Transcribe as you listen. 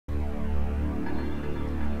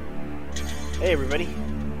Hey everybody,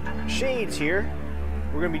 Shades here.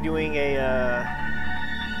 We're going to be doing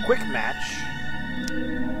a quick match.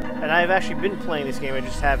 And I've actually been playing this game, I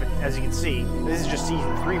just haven't, as you can see. This is just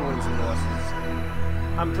Season 3 wins and losses.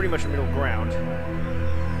 I'm pretty much in middle ground.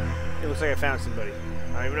 It looks like I found somebody.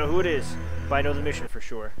 I don't even know who it is, but I know the mission for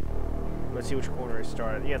sure. Let's see which corner I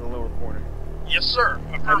start at. Yeah, the lower corner. Yes, sir.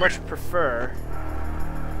 I much prefer...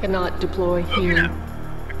 Cannot deploy here.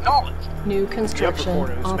 Acknowledged. New the upper construction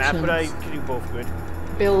corner of this options. map, but I can do both good.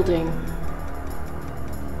 Building.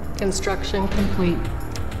 Construction complete.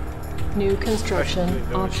 New construction Doing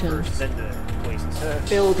those options. first, then the places.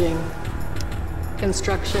 Building.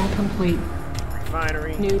 Construction complete.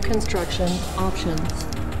 Refinery. New construction options.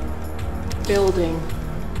 Building.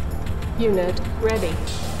 Unit ready.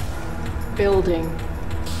 Building.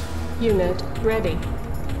 Unit ready.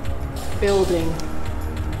 Building.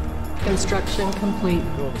 Construction complete.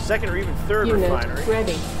 Go the second or even third Unit refinery.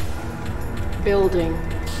 ready. Building.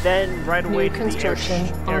 Then right away New to construction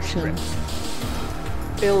the options.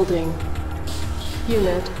 airstrip. Building.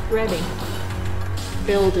 Unit ready.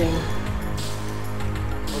 Building.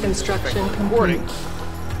 Construction complete.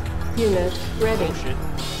 Unit ready. Bullshit.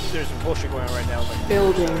 There's some bullshit going on right now. Like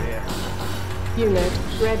Building. So, yeah. Unit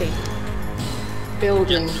ready.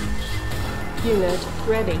 Building. Unit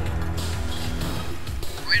ready.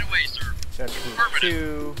 Right away, sir. That's group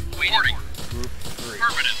 2. Waiting. Group 3.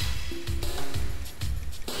 Affirmative.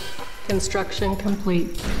 Construction complete.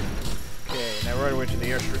 Okay, now right away to the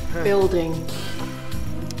airstrip. Building.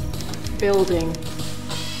 Building.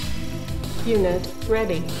 Unit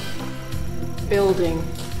ready. Building.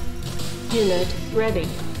 Unit ready.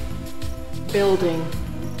 Building.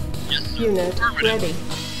 Yes, sir. Unit Affirmative. ready.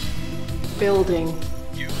 Building.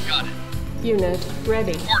 You got it. Unit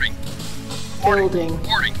ready. Reporting. Building.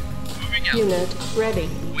 Reporting. Moving out. Unit ready.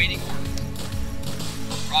 Waiting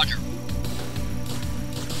orders. Roger.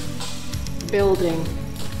 Building.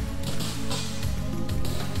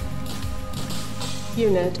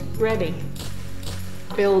 Unit ready.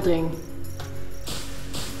 Building.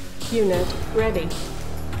 Unit ready.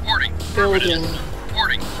 Reporting. Building. Affirmative.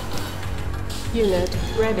 Reporting. Unit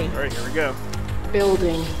ready. Alright, here we go.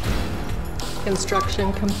 Building.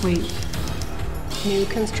 Construction complete. New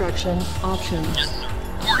construction options. Yes, sir.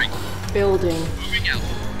 Reporting. Building. Moving out.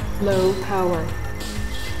 Low power.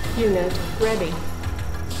 Unit ready.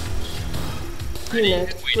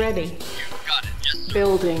 Unit and waiting. ready. You got it. Yes, sir.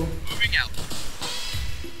 Building. Moving out.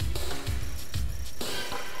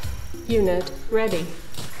 Unit ready.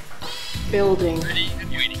 Building. Ready and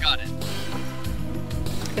waiting. Got it.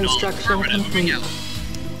 Construction Affirmative. Moving complete.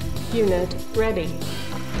 out. Unit ready.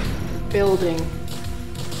 Building.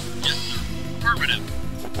 Yes, sir.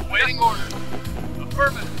 Affirmative. Waiting order.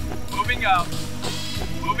 Affirmative. Moving out.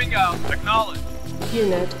 Moving out. Acknowledged.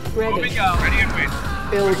 Unit ready. Moving out. Ready and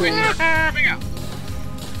waiting. Building. Moving out.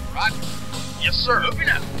 Roger. Yes, sir. Moving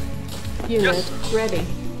out. Unit Yes, sir. ready.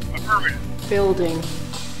 Affirmative. Building.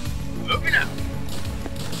 Moving out.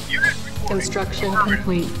 Unit reporting. Construction Affirmative.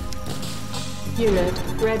 complete. Unit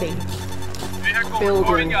ready. Vehicle Building.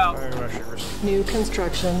 reporting out. Alright, rush it, rush it. New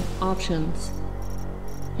construction options.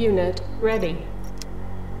 Unit ready.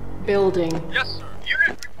 Building. Yes, sir.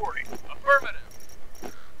 Unit reporting. Affirmative.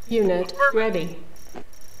 Unit Affirmative. ready.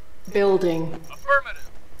 Building. Affirmative.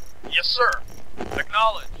 Yes, sir.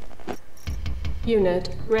 Acknowledged.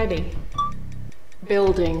 Unit ready.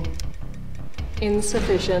 Building.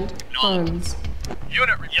 Insufficient funds.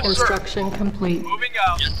 Unit yes, sir. Construction complete. Moving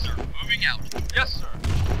out. Yes, sir. Moving out. Yes, sir.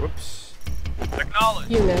 Whoops.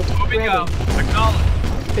 Acknowledged. Unit Moving ready. out.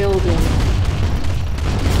 Acknowledged. Building.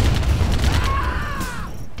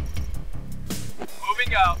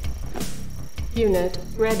 Moving out. Unit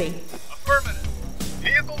ready. Affirmative.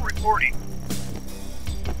 Vehicle reporting.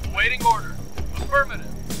 Awaiting order. Affirmative.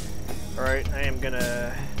 Alright, I am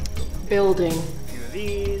gonna... Building. a few of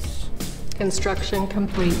these. Construction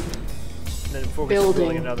complete. And then focus on Building.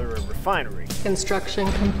 building another refinery.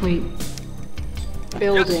 Construction complete.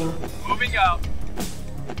 Building. Yes, sir. Moving out.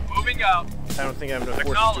 Moving out. I don't think I have enough forces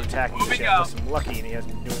to Acknowledged. attack him Moving just yet, out. unless I'm lucky and he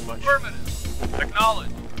hasn't been doing much. Affirmative.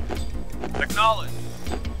 Acknowledged. Acknowledged.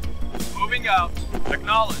 Moving out.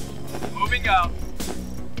 Acknowledged. Moving out.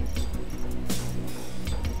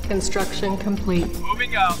 Construction complete.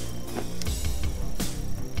 Moving out.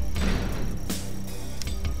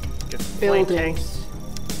 Get some Building. flame tanks.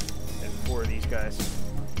 And 4 of these guys.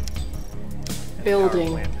 And a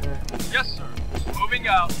Building. power plant. Yes, sir. Moving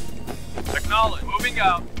out. Acknowledged. Moving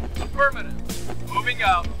out. Affirmative. Moving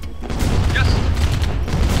out. Yes, sir.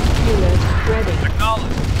 Unit ready.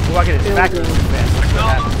 Acknowledged. Well, I can attack Building. him too fast. That's what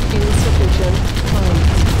happened. Insufficient funds.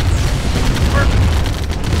 Affirmative.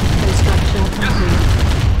 Construction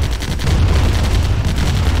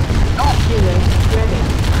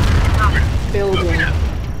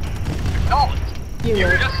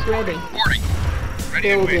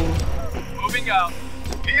Ready and Building. waiting. Moving out.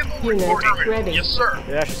 Vehicle Unit reporting. ready. Yes, sir.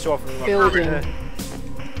 They actually so often Building.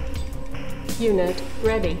 Unit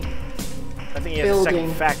ready. I think he has a second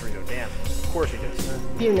Building. factory though. Damn. Of course he does.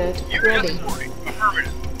 Unit Unit ready. reporting.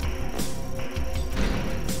 Affirmative.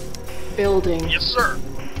 Building. Yes, sir.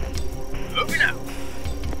 Moving out.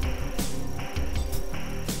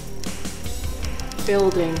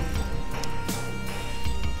 Building.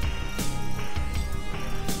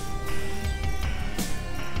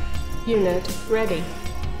 Unit ready.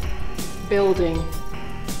 Building.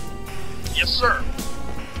 Yes, sir.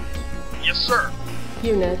 Yes, sir.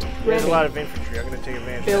 Unit There's a lot ready. of infantry. I'm going to take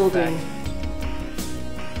advantage Building. of that fact.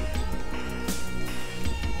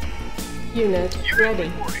 Unit Unit ready.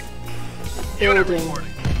 reporting. Unit Building. reporting.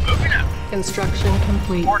 Moving out. Construction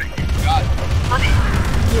complete. Reporting. Got it. Affirmative.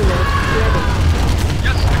 Unit ready.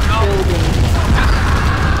 Yes, acknowledged. Building.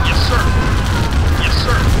 Yes, sir. Yes,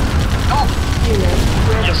 sir. Acknowledged. Unit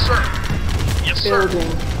ready. Yes, sir. Yes, sir.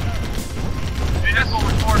 Building. Vehicle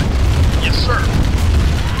reporting. Yes, sir.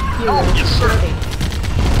 Unit yes, sir. ready.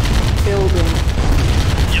 Building.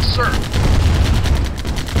 Yes, sir.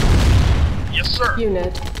 Yes, sir.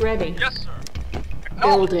 Unit ready. Yes, sir.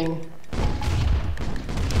 Acknowledged. Building.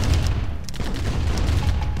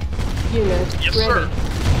 Unit Yes, ready. sir.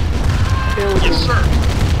 Building. Yes, sir.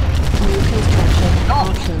 New construction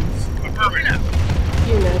Acknowledged. options. Affirmative.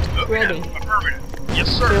 Unit Moving ready. out. Affirmative. Yes,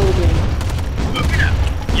 sir. Building. Moving out.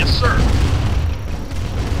 Yes, sir.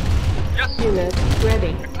 Yes, sir. Unit ready.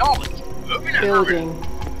 Acknowledged. Moving out. Building.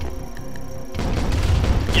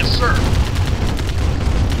 Yes, sir.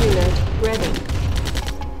 Unit ready.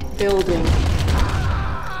 Building.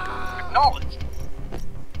 Acknowledged.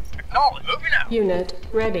 Acknowledged. Moving out. Unit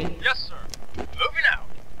ready. Yes, sir. Moving out.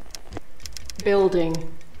 Building.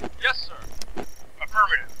 Yes, sir.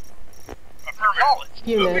 Affirmative. Affirmative. Acknowledged.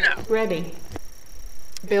 Unit Moving out. ready.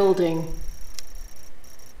 Building.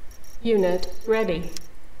 Unit ready.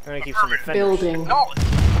 I'm going to keep some Affirmative. defenders. Building. Acknowledged.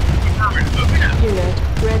 Affirmative. Moving out. Unit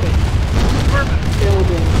ready. Affirmative.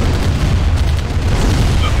 Building.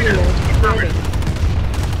 Moving Unit out. ready. Affirmative.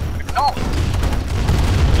 Acknowledged.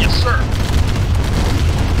 Yes, sir.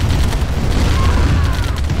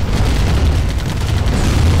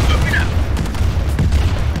 Moving out.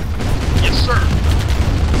 Yes, sir.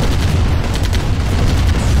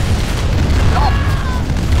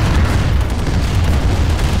 Acknowledged.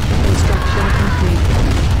 Construction complete.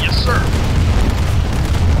 Yes, sir.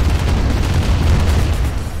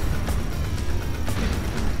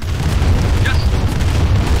 Yes, sir.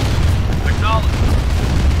 Acknowledged.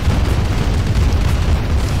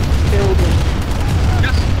 Building.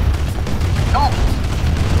 Yes, sir. Acknowledged.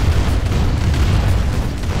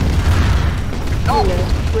 Acknowledged. Unit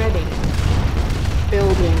ready.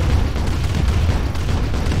 Building.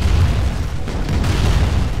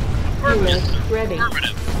 Affirmative. Unit Yes, sir. ready.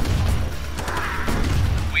 Affirmative.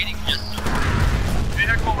 Waiting. Yes, sir.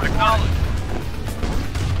 Vehicle acknowledged.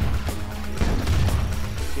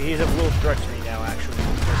 See, he's a little threat to me now, actually.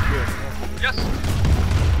 That's good. Yes, sir.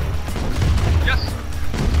 Yes, sir.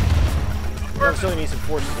 I Affirmative. still need some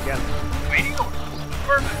forces together. Waiting orders.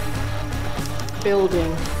 Affirmative.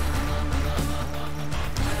 Building.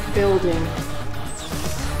 Building.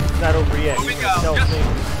 It's not over yet. He's Moving going to out. sell Yes, sir.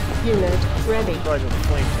 things. Unit ready. Probably with the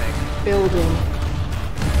flame tank. Building.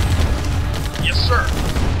 Yes, sir.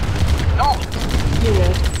 Acknowledged.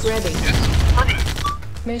 Unit ready. Yes, sir.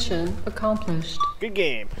 Affirmative. Mission accomplished. Good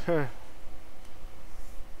game.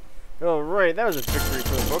 Alright, that was a victory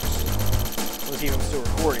for the books. Let's see if I'm still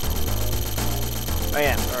recording. I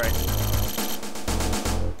am, alright.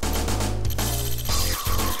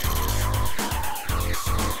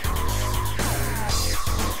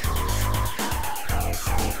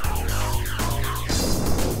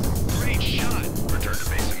 Great shot. Return to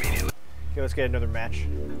base immediately. Okay, let's get another match.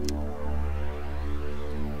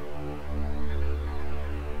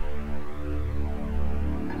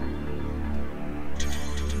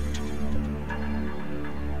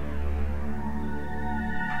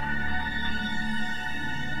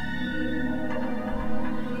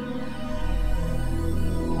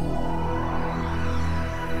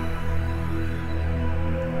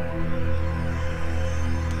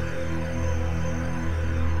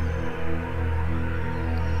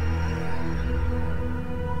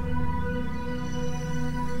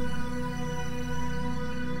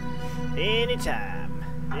 Anytime.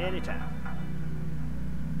 Anytime.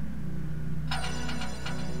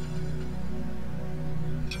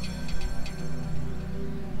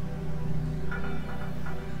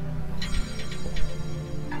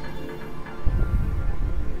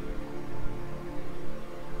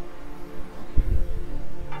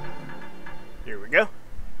 Here we go.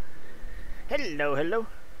 Hello, hello.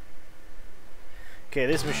 Okay,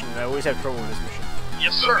 this mission, I always have trouble with this mission.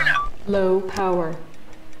 Yes, sir. Low power.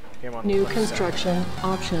 Come on, New let's construction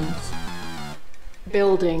options.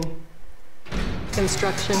 Building.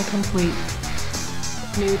 Construction complete.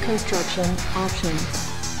 New construction options.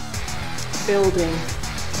 Building.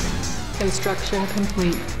 Construction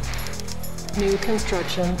complete. New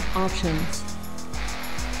construction options.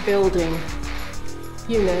 Building.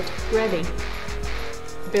 Unit ready.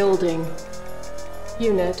 Building.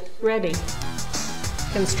 Unit ready.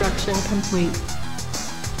 Construction complete.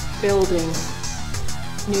 Building.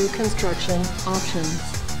 New construction options.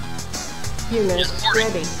 Unit Yes, morning.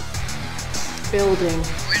 ready. Building.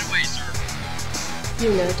 Wait away, sir.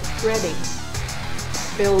 Unit ready.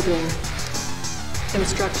 Building.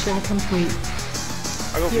 Construction complete.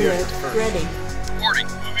 I'll go for yours Unit first. ready. Reporting.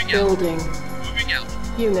 Moving out. Building. Moving out.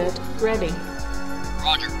 Unit ready.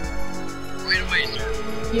 Roger. Right away, sir.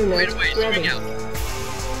 Unit Right away, ready. moving out.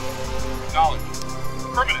 Knowledge.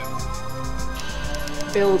 Affirmative.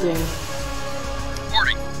 Building.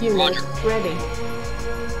 Reporting. Unit Roger. ready.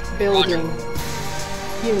 Building.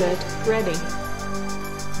 Unit ready.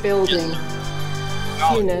 Building. Yes, sir.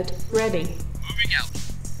 Knowledge. Unit ready. Moving out.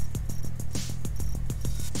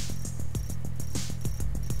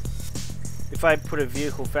 If I put a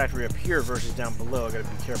vehicle factory up here versus down below, I gotta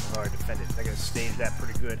be careful how I defend it. I gotta stage that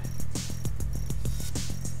pretty good.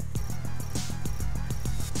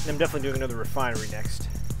 And I'm definitely doing another refinery next.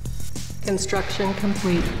 Construction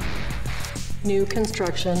complete. New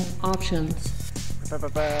construction options.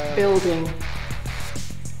 Ba-ba-ba. Building.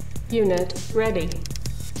 Unit ready.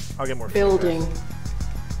 I'll get more Building.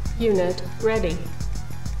 feedback. Unit ready.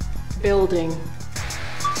 Building.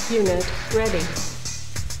 Unit ready.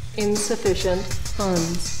 Insufficient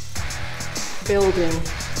funds. Building.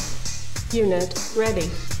 Unit ready.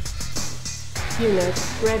 Unit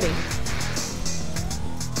ready.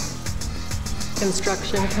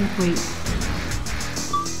 Construction complete.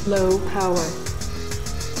 Low power.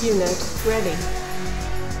 Unit ready.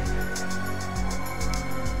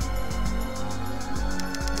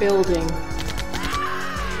 Building.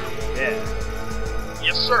 Yeah.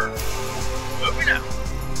 Yes, sir. Moving out.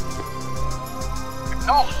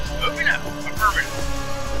 Acknowledge. Moving out. Affirmative.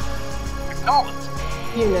 Acknowledge.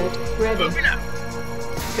 Unit ready. Moving out.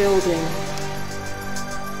 Building.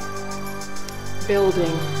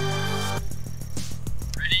 Building.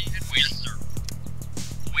 Ready and waiting. Yes, sir.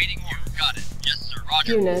 Waiting order. Got it. Yes, sir.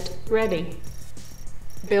 Roger. Unit ready.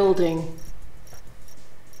 Building.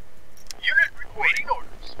 Unit waiting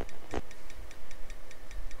orders.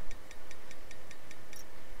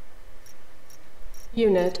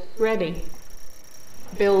 Unit ready.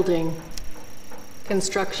 Building.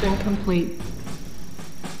 Construction complete.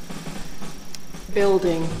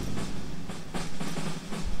 Building.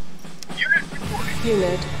 Unit reporting.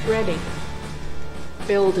 Unit ready.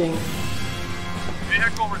 Building.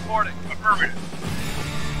 Vehicle reporting. Affirmative.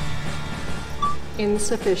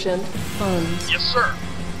 Insufficient funds. Yes, sir.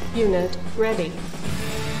 Unit ready.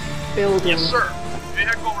 Building. Yes, sir.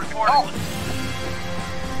 Vehicle reporting.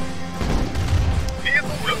 Vehicle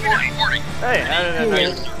reporting. Hey, how did I know?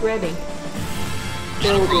 Unit ready.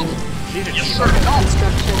 Building. These are Yes, cheap. sir.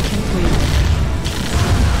 Construction complete.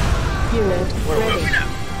 Unit Where are we? ready. Moving out.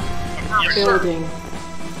 Affirmative. Yes, sir. Building.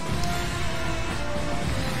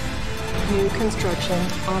 New construction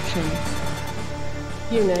options.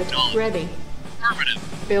 Unit ready. Affirmative.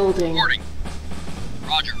 Building. Reporting.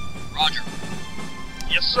 Roger. Roger.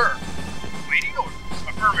 Yes, sir. Waiting orders.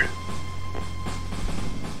 Affirmative.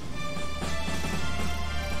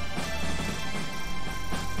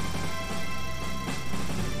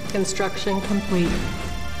 Construction complete.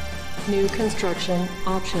 New construction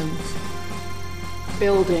options.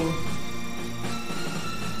 Building.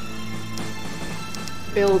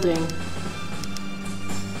 Building.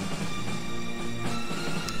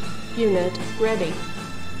 Unit ready.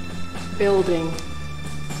 Building.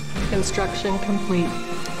 Construction complete.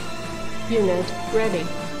 Unit ready.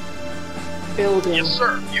 Building. Yes,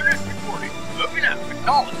 sir. Unit reporting. Moving out.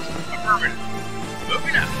 Acknowledged. Affirmative.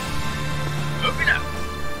 Moving out. Moving out.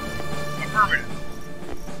 Affirmative.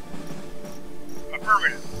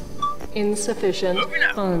 Affirmative. Insufficient Moving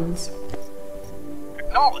out. funds.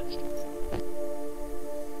 Acknowledged.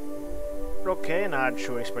 Okay, an odd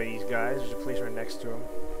choice by these guys. There's a place right next to them.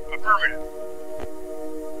 Affirmative.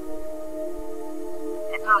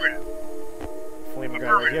 Affirmative. Flame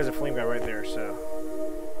guy. Right, he has a flame guy right there, so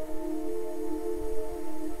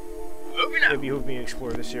Moving it out. behooves me to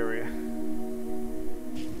explore this area.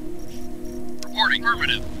 Reporting.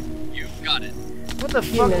 Affirmative. You got it. What the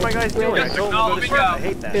fuck Unit are my guys doing? ready. I told them to go this way. I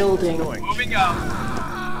hate that. Building. It's annoying. Moving out.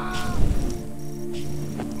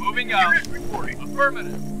 Moving out. Unit reporting.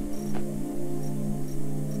 Affirmative.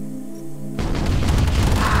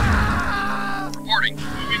 Reporting.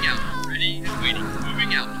 Moving out. Ready and waiting.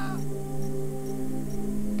 Moving out.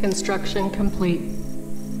 Construction complete.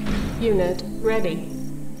 Unit ready.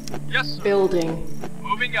 Yes, sir. Building.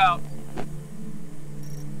 Moving out.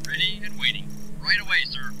 Ready and waiting. Right away,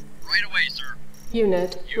 sir. Right away, sir.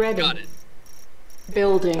 Unit You ready. got it.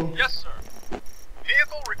 Building. Yes, sir.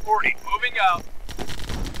 Vehicle reporting. Moving out.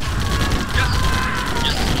 Yes, sir.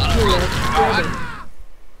 Yes, sir. Unit ready.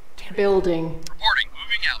 Building. Reporting.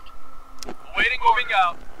 Moving out. Awaiting. Moving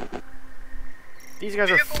out. These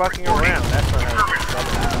guys are fucking around. That's what I was.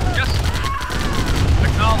 Yes, sir.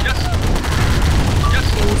 Acknowledge. Yes, sir. Yes,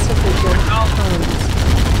 sir. Insufficient funds.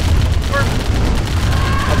 Affirmative.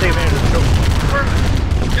 I'll take advantage of the choke. Affirmative.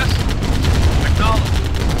 Yes, sir. Acknowledge.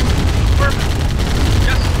 Affirmative.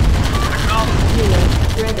 Yes, sir. Acknowledge. Unit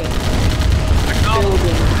ready. Acknowledge.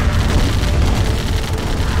 Building.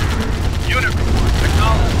 Unit report.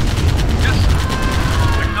 Acknowledge. Yes, sir.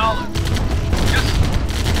 Acknowledge. Yes, sir.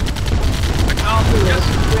 Acknowledge. Unit Yes,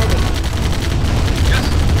 sir. ready. Yes,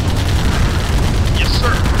 sir. Yes,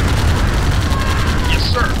 sir. Yes,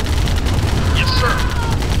 sir. Yes, sir.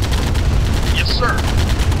 Yes, sir.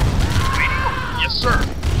 Yes, sir.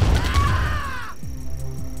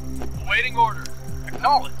 Awaiting order.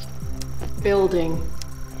 Acknowledged. Building.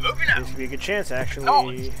 Moving out. This could be a good chance, actually.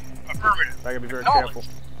 Acknowledged. Affirmative. I gotta be very careful. Acknowledged.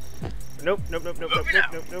 Nope, nope, nope, nope, nope, Moving nope,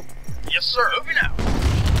 out. nope, nope. Yes, sir. Moving out.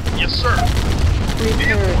 Yes, sir. Vehicle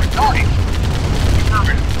Repairing. reporting.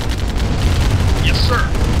 Affirmative. Yes, sir.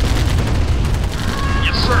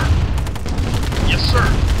 Yes, sir. Yes, sir.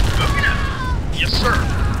 Moving out. Yes, sir.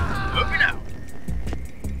 Moving out.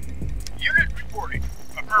 Unit reporting.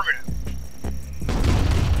 Affirmative.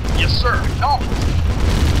 Yes, sir. Acknowledged.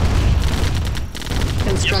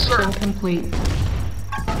 Construction sir. complete.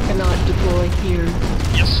 Cannot deploy here.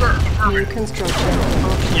 Yes, sir. New Affirmative. construction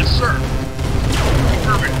options. Yes, sir.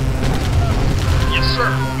 Affirmative. Yes, sir.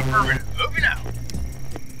 Affirmative. Moving out.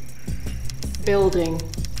 Building.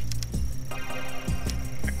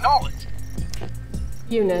 Acknowledged.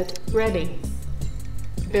 Unit ready.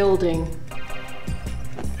 Building.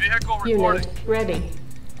 Vehicle reporting. Unit ready.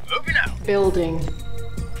 Moving out. Building.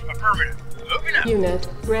 Affirmative. Moving out. Unit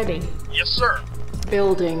ready. Yes, sir.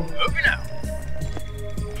 Building. Moving out.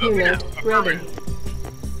 Moving Unit out. ready. Affirmative.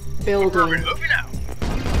 Building. Affirmative. Moving out.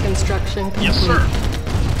 Construction complete. Yes, sir.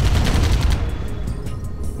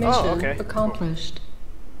 Mission okay. accomplished.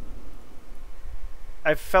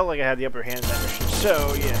 I felt like I had the upper hand in that mission,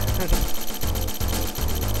 so yeah.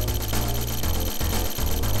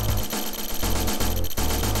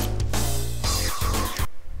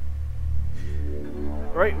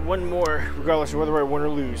 Right, one more, regardless of whether I win or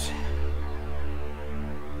lose.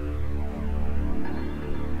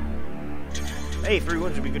 Hey, 3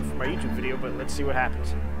 wins would be good for my YouTube video, but let's see what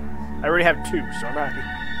happens. I already have 2, so I'm happy.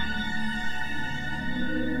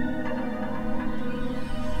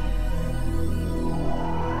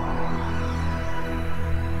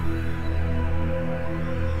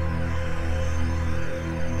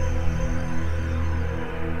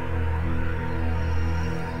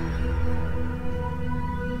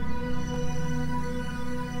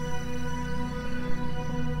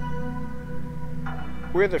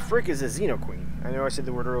 Where the frick is a Xeno Queen? I know I said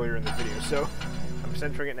the word earlier in the video, so I'm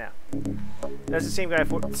censoring it now. That's the same guy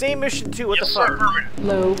for same mission too. What Yes, the sir. fuck? Affirmative.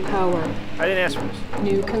 Low power. I didn't ask for this.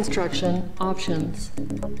 New construction options.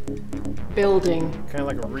 Building. Kind of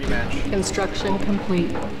like a rematch. Construction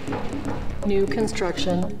complete. New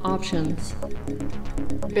construction options.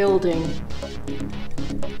 Building.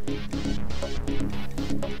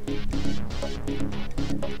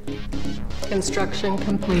 Construction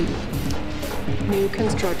complete. New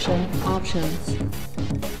construction options.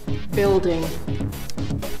 Building.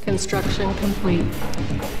 Construction complete.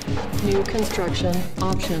 New construction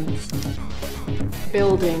options.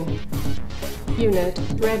 Building. Unit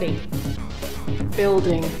ready.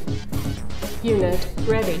 Building. Unit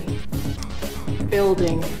ready.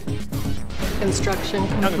 Building. Construction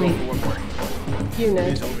I'm gonna go complete. for one more. It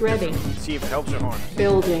Unit is a little bit ready. different. See if it helps or harms.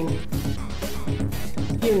 Building.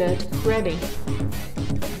 Unit ready.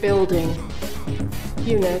 Building.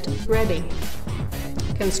 Unit ready.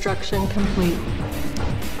 Construction complete.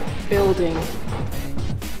 Building.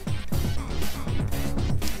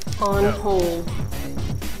 On No. hold.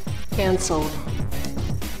 Cancelled.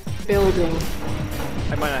 Building.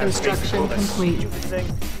 I might not have space to Construction build that complete. stupid thing.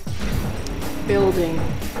 Building.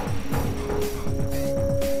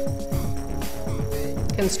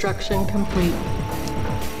 Construction complete.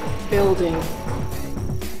 Building.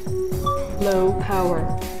 Low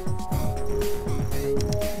power.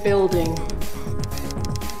 Building.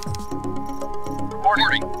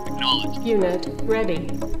 Reporting. Acknowledged. Unit ready.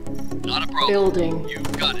 Not a problem. Building. You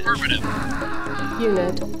got it. Affirmative.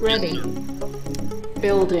 Unit ready. Yes,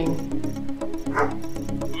 Building.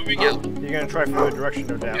 Moving out. You're gonna try for the direction,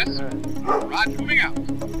 no doubt. Yes, sir. Roger. Moving out.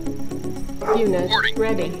 Unit Reporting.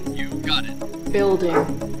 ready. You got it.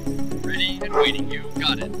 Building. Ready and waiting. You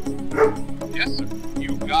got it. Yes, sir.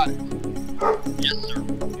 You got it. Yes, sir.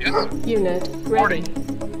 Yes, sir. Unit ready.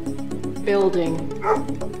 Building.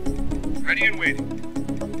 Ready and waiting.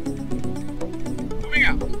 Moving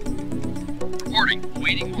out. Reporting.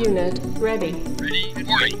 Waiting. Unit ready. Ready and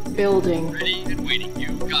waiting. Building. Ready and waiting. You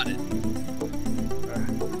got it.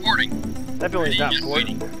 Reporting. That building's not Ready and port.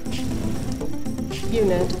 waiting.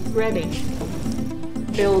 Unit ready.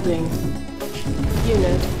 Building.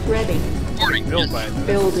 Unit ready. Reporting. Built Yes, by sir. it.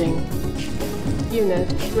 Building.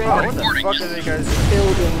 Unit Oh, ready. what the fuck are they guys?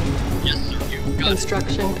 Building. Yes, sir. You got it.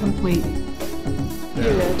 Construction complete.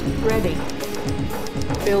 Unit ready.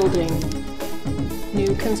 Building.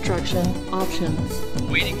 New construction options.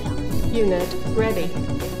 Waiting orders. Unit ready.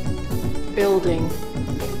 Building.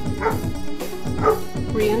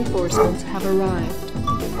 Reinforcements have arrived.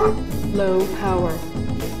 Low power.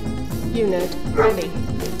 Unit ready.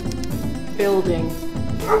 Building.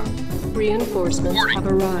 Reinforcements Reporting. have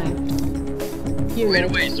arrived. Right Unit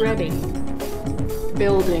away, sir. ready.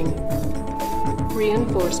 Building.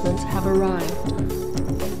 Reinforcements have arrived.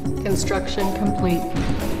 Construction complete.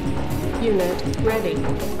 Unit ready.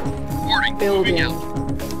 Reporting. Building. Moving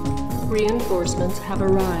out. Reinforcements have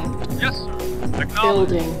arrived. Yes, sir.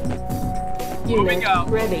 Acknowledged. Building. Unit Moving out.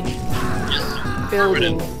 ready. Yes, sir.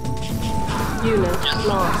 Building. Unit Yes.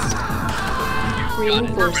 lost.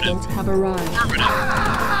 Reinforcements have arrived. Affirmative.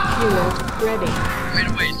 Unit ready. Right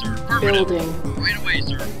away, sir. Affirmative. Building. Right away,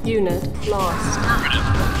 sir. Unit lost. Affirmative.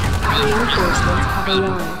 Reinforcements have Got it.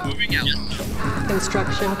 arrived. Moving out. Yes, sir.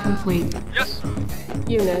 Construction complete. Yes, sir.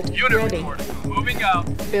 Unit Unit ready. reporting. Moving out.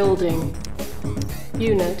 Building.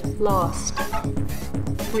 Unit lost.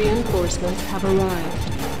 Reinforcements have arrived.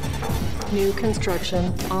 New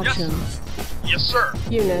construction options. Yes, sir.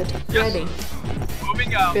 Unit Yes, ready.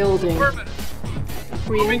 Moving out. Building. Affirmative.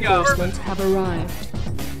 Moving out. Reinforcements have arrived.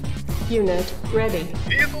 Unit ready.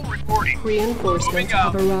 Vehicle reporting. Reinforcements Moving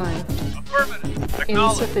out. have arrived. Affirmative.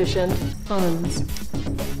 Acknowledged. Insufficient funds.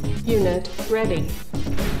 Unit ready.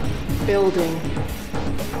 Building.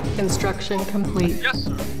 Construction complete. Yes,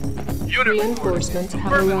 sir. Unit Reinforcements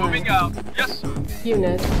have reporting. Affirmative. Moving arrived. out. Yes, sir.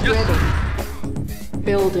 Unit Yes, ready.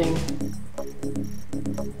 Building.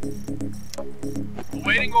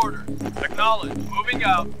 Awaiting orders. Acknowledged. Moving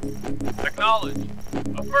out. Acknowledged.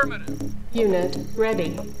 Affirmative. Unit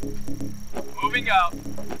ready. Moving out.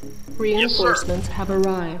 Reinforcements have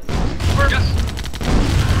arrived. Yes, sir.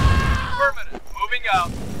 Affirmative. Moving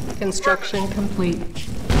out. Construction complete.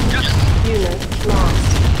 Yes, sir. Unit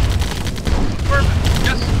lost. Affirmative.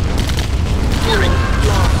 Yes, sir. Reporting.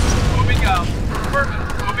 Lost. Moving out.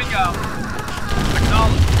 Affirmative. Moving out.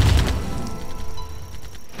 Acknowledged.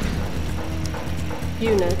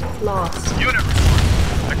 Unit lost. Unit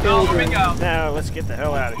reporting. Acknowledged. Moving out. Now let's get the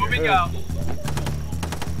hell out of here. Moving out.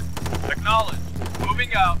 Acknowledged.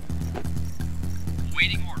 Moving out.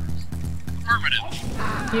 Waiting orders.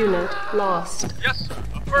 Affirmative. Unit lost. Yes, sir.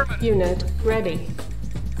 Affirmative. Unit ready.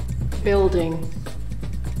 Building.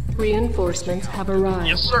 Reinforcements have arrived.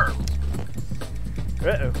 Yes, sir.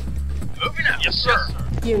 Uh-oh. Moving out. Yes, sir.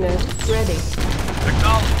 Unit ready.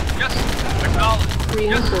 Acknowledged. Yes, sir. Acknowledged. Yes, sir.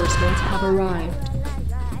 Reinforcements have arrived.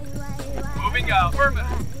 Moving out.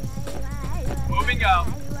 Affirmative. Moving out.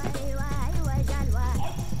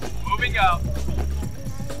 Moving out.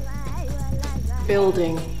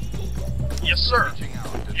 Building. Yes, sir.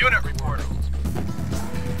 Unit reporting.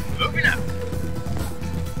 Moving out.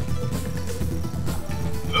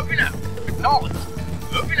 Moving out. Acknowledged.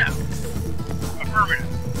 Moving out. Affirmative.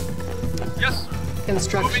 Yes, sir.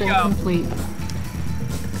 Construction Moving out. complete.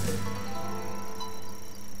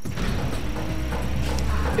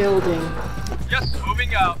 Building. Yes,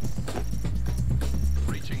 moving out.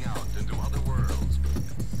 Reaching out into other worlds.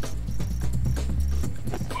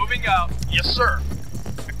 Moving out. Yes, sir.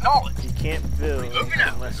 Acknowledged. You can't build Moving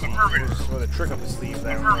out. unless you Affirmative. use with a trick up his sleeve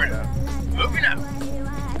that I don't know Affirmative. about. Moving out.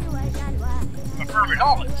 Affirmative.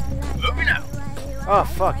 Acknowledged. Moving out. Oh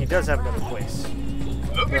fuck, he does have another place.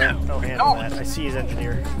 Moving out. No handle that. Acknowledged. I see his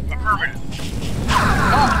engineer. Affirmative.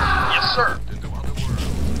 Acknowledged. Yes, sir. Into other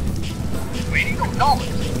worlds. Waiting.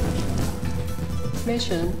 Acknowledged.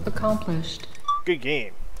 Mission accomplished. Good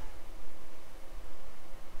game.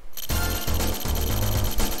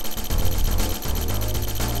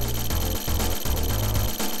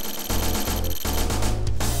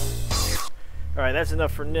 Alright, that's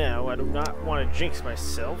enough for now. I do not want to jinx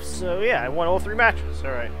myself, so yeah, I won all 3 matches.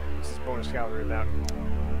 Alright, this is bonus calorie bounty.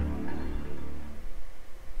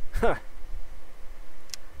 Huh.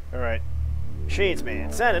 Alright. Shades,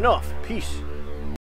 man. Signing off. Peace.